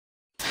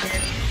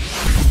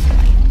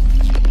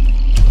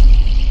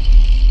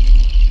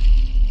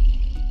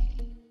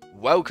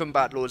Welcome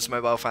back, Lords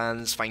Mobile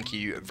fans. Thank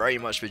you very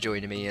much for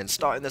joining me, and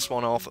starting this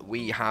one off,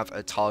 we have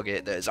a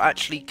target that has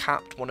actually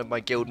capped one of my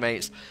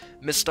guildmates.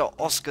 Mr.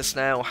 Oscar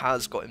Snail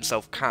has got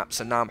himself capped,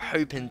 so now I'm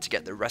hoping to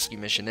get the rescue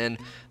mission in.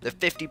 The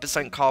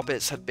 50%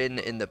 carpets have been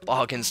in the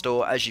bargain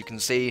store. As you can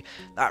see,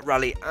 that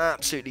rally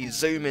absolutely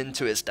zoom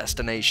into its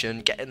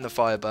destination, getting the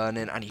fire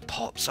burning, and he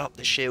pops up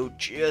the shield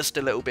just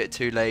a little bit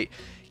too late.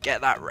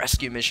 Get that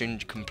rescue mission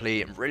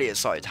complete. I'm really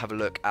excited to have a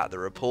look at the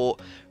report.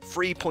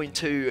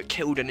 3.2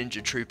 killed and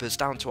injured troopers,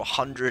 down to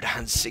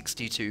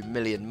 162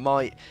 million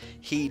might.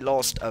 He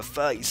lost a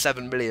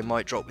 37 million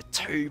might drop with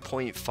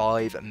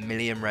 2.5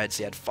 million reds.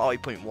 He had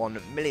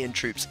 5.1 million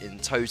troops in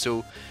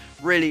total.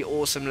 Really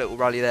awesome little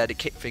rally there to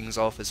kick things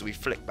off as we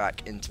flick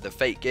back into the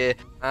fake gear.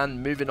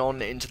 And moving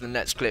on into the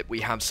next clip,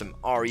 we have some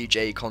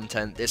REJ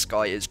content. This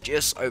guy is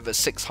just over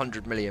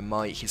 600 million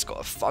might. He's got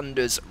a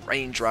Thunderz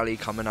range rally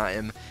coming at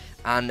him,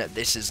 and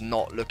this is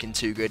not looking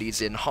too good.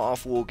 He's in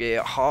half war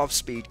gear, half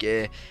speed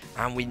gear,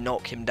 and we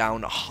knock him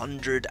down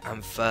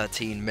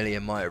 113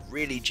 million might. A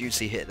really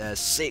juicy hit there,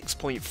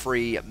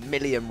 6.3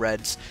 million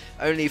reds.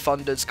 Only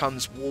Thunderz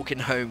comes walking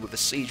home with a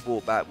siege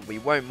walk back, but we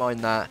won't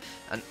mind that.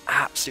 An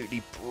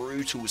absolutely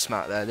brutal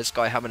smack there. This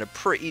guy having a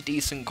pretty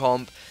decent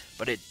comp,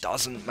 but it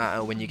doesn't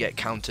matter when you get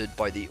countered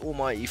by the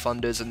almighty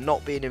Thunderz and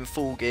not being in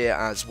full gear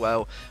as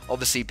well.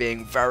 Obviously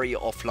being very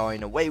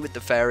offline, away with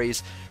the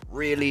fairies.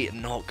 Really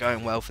not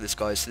going well for this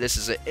guy. So this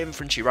is an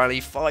infantry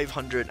rally,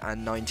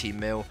 590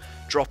 mil,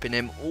 dropping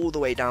him all the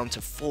way down to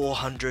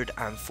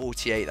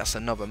 448. That's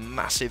another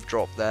massive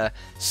drop there.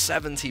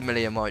 70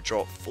 million might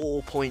drop,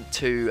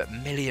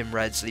 4.2 million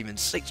reds, leaving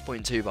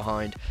 6.2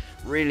 behind.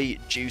 Really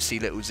juicy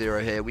little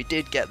zero here. We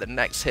did get the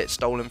next hit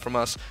stolen from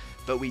us,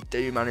 but we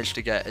do manage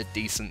to get a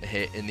decent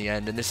hit in the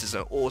end, and this is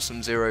an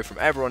awesome zero from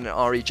everyone in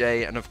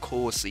REJ, and of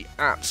course the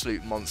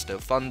absolute monster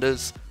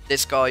Thunderz.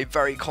 This guy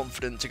very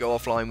confident to go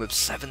offline with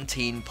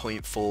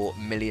 17.4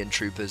 million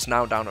troopers,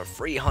 now down at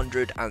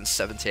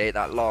 378,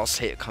 that last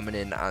hit coming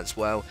in as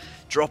well,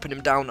 dropping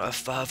him down a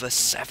further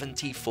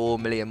 74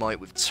 million might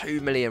with 2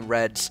 million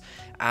reds,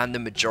 and the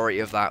majority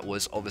of that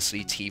was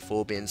obviously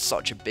T4 being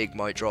such a big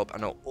might drop,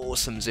 and an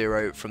awesome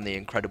zero from the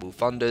incredible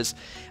Thunderz.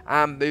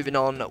 And moving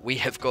on, we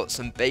have got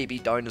some baby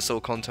dinosaur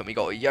content. We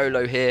got a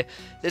YOLO here.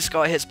 This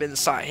guy has been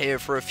sat here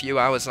for a few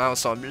hours now,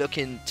 so I'm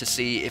looking to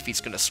see if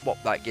he's going to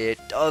swap that gear.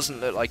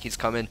 Doesn't look like he's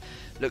coming.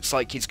 Looks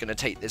like he's going to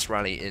take this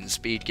rally in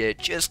speed gear,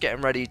 just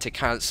getting ready to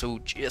cancel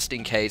just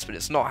in case, but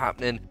it's not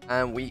happening.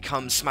 And we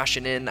come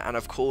smashing in and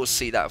of course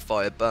see that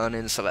fire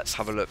burning, so let's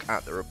have a look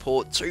at the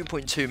report.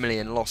 2.2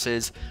 million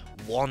losses,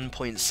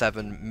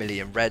 1.7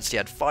 million reds. He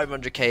had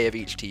 500k of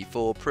each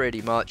T4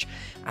 pretty much,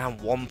 and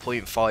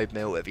 1.5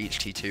 mil of each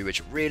T2,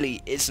 which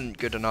really isn't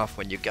good enough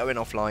when you're going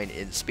offline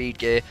in speed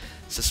gear.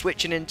 So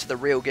switching into the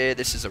real gear,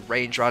 this is a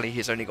range rally.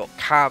 He's only got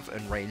cav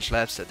and range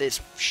left, so this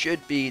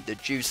should be the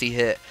juicy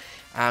hit.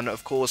 And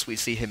of course we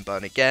see him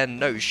burn again,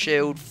 no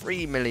shield,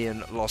 3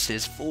 million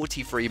losses,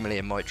 43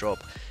 million might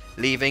drop,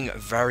 leaving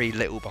very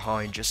little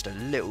behind, just a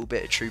little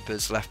bit of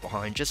troopers left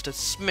behind, just a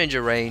smidge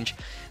of range,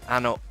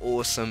 and an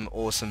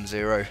awesome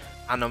zero.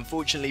 And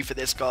unfortunately for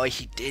this guy,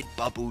 he did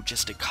bubble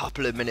just a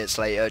couple of minutes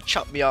later,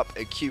 chuck me up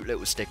a cute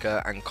little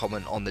sticker and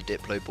comment on the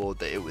Diplo board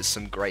that it was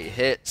some great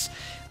hits.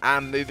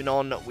 And moving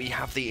on, we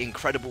have the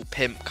incredible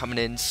Pimp coming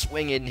in,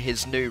 swinging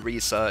his new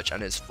research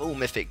and his full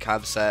mythic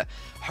cav set,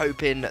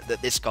 hoping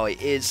that this guy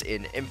is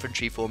in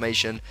infantry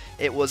formation.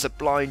 It was a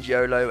blind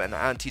YOLO and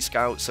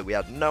anti-scout, so we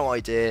had no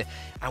idea,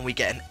 and we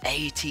get an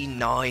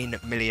 89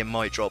 million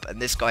might drop, and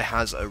this guy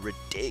has a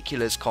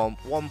ridiculous comp,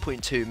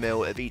 1.2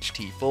 mil of each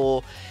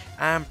T4,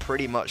 and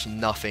pretty much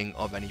nothing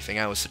of anything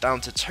else, so down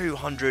to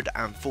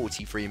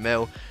 243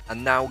 mil.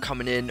 And now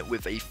coming in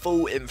with a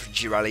full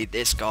infantry rally,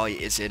 this guy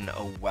is in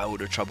a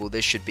world of trouble.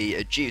 This should be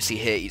a juicy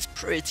hit. He's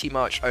pretty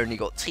much only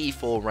got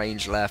T4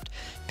 range left.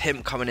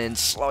 Pimp coming in,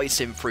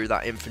 slicing through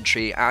that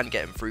infantry and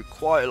getting through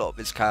quite a lot of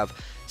his cav.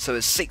 So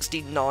a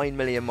 69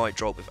 million might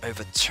drop with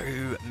over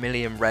 2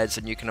 million reds,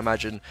 and you can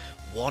imagine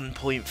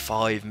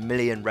 1.5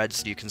 million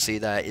reds you can see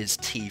there is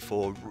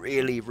T4.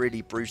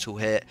 Really brutal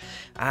hit,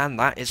 and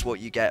that is what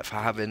you get for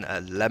having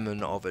a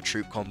lemon of a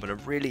troop comp and a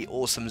really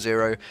awesome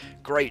zero.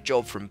 Great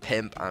job from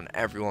Pimp and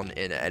everyone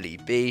in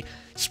LeB.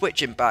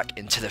 Switching back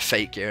into the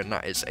fake gear, and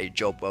that is a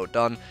job well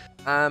done.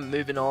 And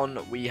moving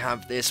on, we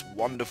have this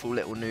wonderful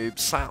little noob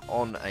sat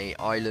on a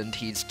island.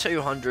 He's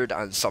 200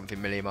 and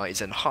something million might.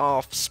 He's in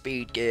half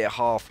speed gear,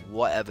 half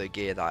whatever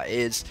gear that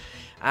is,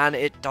 and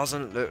it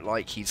doesn't look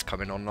like he's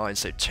coming online.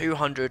 So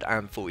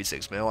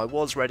 246 mil. I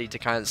was ready to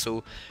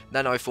cancel,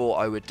 then I thought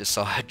I would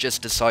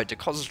decide to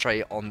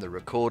concentrate on the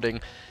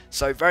recording.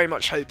 So very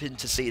much hoping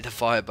to see the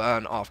fire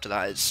burn after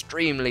that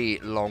extremely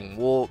long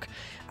walk.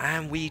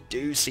 And we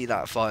do see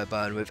that fire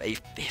burn with a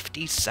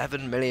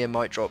 57 million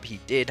might drop. He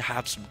did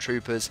have some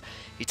troopers.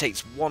 He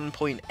takes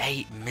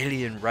 1.8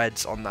 million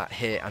reds on that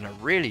hit, and a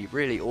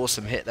really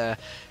awesome hit there.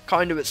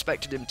 Kind of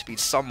expected him to be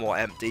somewhat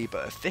empty,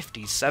 but a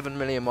 57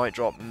 million might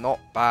drop, not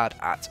bad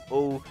at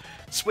all.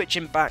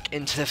 Switching back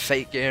into the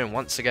fake gear, and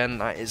once again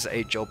that is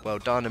a job well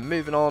done. And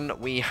moving on,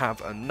 we have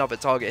another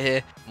target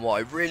here. What I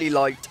really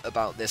liked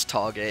about this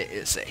target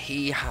is that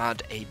he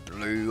had a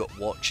blue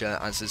watcher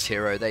as his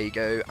hero. There you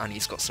go, and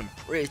he's got some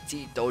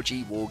pretty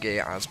dodgy war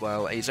gear as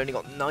well. He's only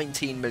got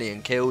 19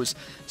 million kills,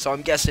 so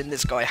I'm guessing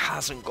this guy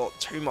hasn't got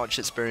too much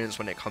experience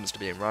when it comes to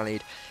being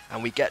rallied.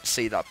 And we get to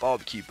see that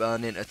barbecue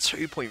burning, a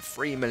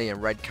 2.3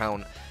 million red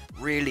count.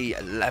 Really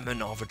a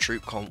lemon of a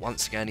troop comp.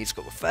 Once again, he's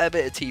got a fair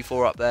bit of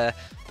T4 up there,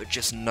 but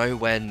just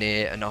nowhere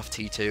near enough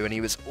T2, and he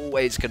was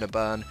always going to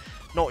burn.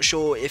 Not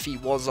sure if he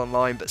was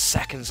online, but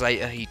seconds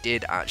later he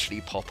did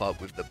actually pop up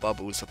with the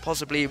bubbles, so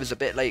possibly he was a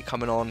bit late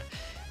coming on,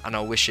 and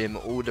I wish him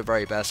all the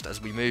very best as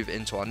we move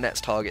into our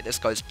next target. This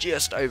guy's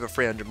just over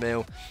 300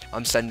 mil.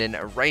 I'm sending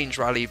a range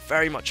rally,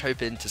 very much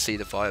hoping to see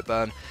the fire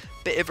burn.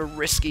 Bit of a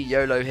risky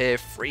YOLO here,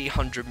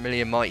 300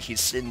 million might.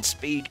 He's in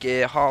speed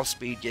gear, half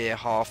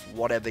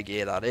whatever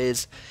gear that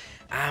is.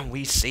 And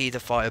we see the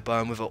fire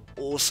burn with an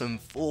awesome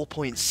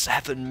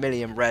 4.7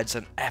 million reds,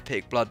 an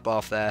epic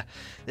bloodbath there.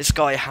 This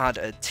guy had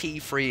a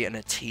T3 and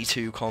a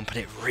T2 comp, and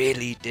it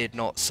really did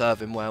not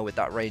serve him well with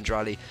that range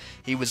rally.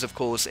 He was of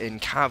course in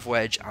Cav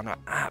Wedge, and an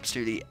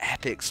absolutely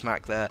epic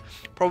smack there.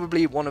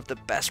 Probably one of the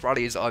best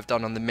rallies I've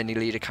done on the mini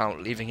lead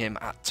account, leaving him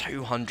at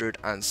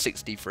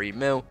 263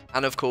 mil.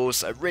 And of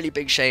course, a really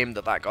big shame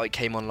that that guy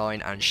came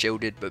online and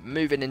shielded. But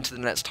moving into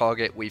the next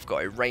target, we've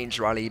got a range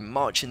rally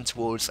marching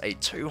towards a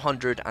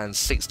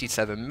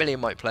 267 million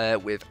might player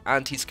with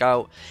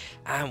anti-scout,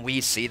 and we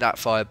see that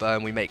fire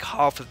burn. We make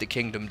half of the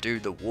kingdom do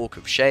the walk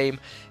of shame,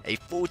 a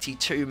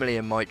 42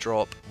 million might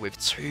drop with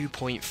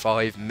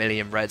 2.5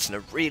 million reds and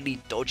a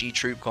really dodgy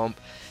troop comp,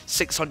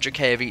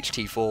 600k of each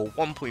T4,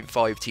 1.5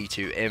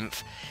 T2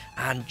 inf,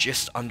 and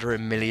just under a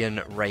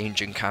million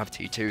range and cav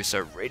T2,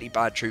 so really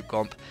bad troop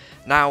comp.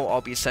 Now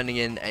I'll be sending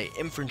in a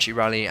infantry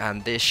rally,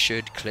 and this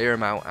should clear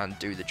him out and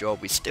do the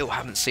job. We still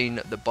haven't seen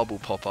the bubble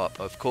pop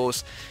up, of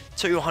course.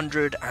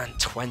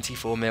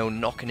 224 mil,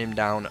 knocking him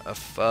down a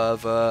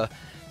further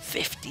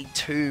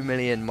 52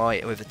 million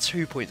might with a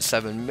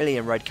 2.7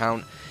 million red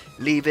count,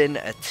 leaving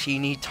a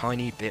teeny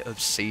tiny bit of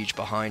siege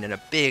behind, and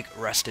a big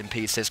rest in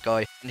peace this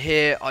guy. And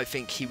here I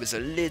think he was a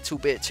little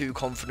bit too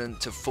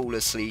confident to fall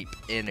asleep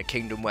in a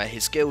kingdom where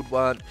his guild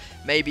weren't.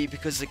 Maybe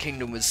because the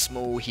kingdom was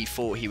small he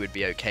thought he would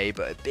be okay,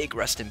 but a big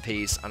rest in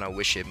peace, and I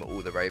wish him all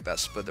the very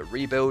best for the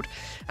rebuild.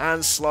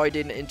 And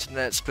sliding into the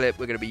next clip,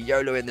 we're going to be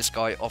YOLOing this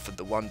guy off of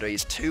the Wonder.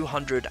 He's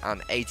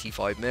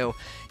 285 mil.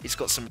 He's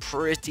got some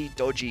pretty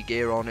dodgy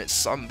gear on it,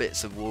 some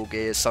bits of war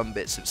gear, some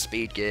bits of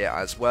speed gear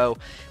as well.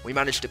 We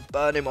managed to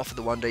burn him off of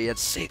the Wonder. He had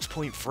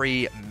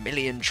 6.3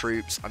 million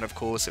troops, and of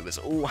course it was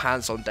all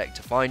hands on deck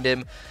to find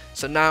him.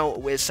 So now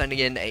we're sending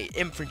in a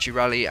infantry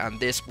rally, and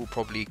this will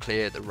probably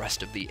clear the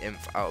rest of the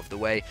inf out of the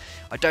way.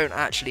 I don't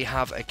actually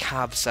have a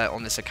cav set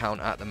on this account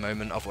at the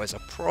moment, otherwise I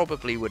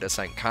probably would have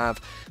sent cav,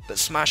 but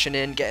smashing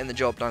in, getting the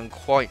job done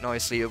quite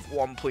nicely of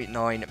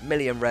 1.9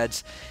 million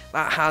reds.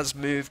 That has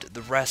moved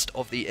the rest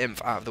of the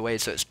inf out of the way,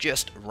 so it's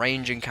just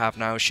range and cav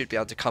now. Should be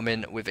able to come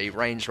in with a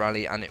range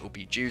rally and it will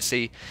be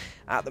juicy.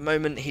 At the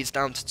moment he's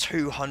down to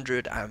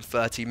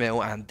 230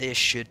 mil, and this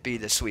should be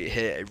the sweet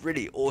hit, a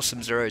really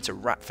awesome zero to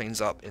wrap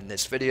things up in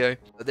this video.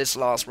 But this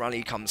last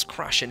rally comes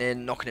crashing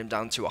in, knocking him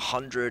down to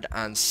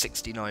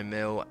 169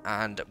 mil,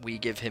 and we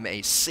give him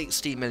a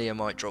 60 million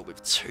might drop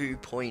with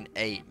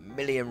 2.8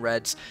 million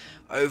reds,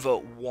 over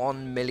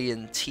 1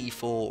 million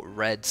T4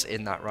 reds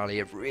in that rally.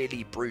 A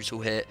really brutal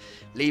hit,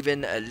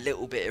 leaving a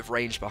little bit of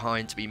range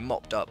behind to be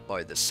mopped up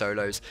by the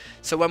solos.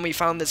 So when we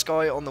found this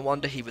guy on the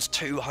Wonder, he was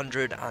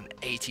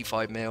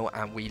 285 mil,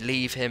 and we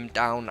leave him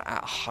down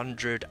at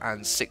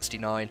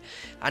 169,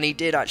 and he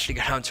did actually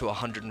go down to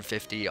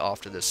 150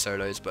 after the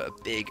solos, but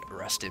a big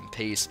rest in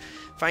peace.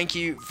 Thank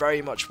you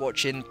very much for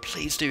watching.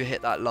 Please do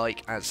hit that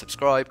like and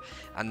subscribe,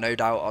 and no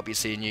doubt I'll be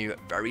seeing you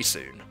very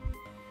soon.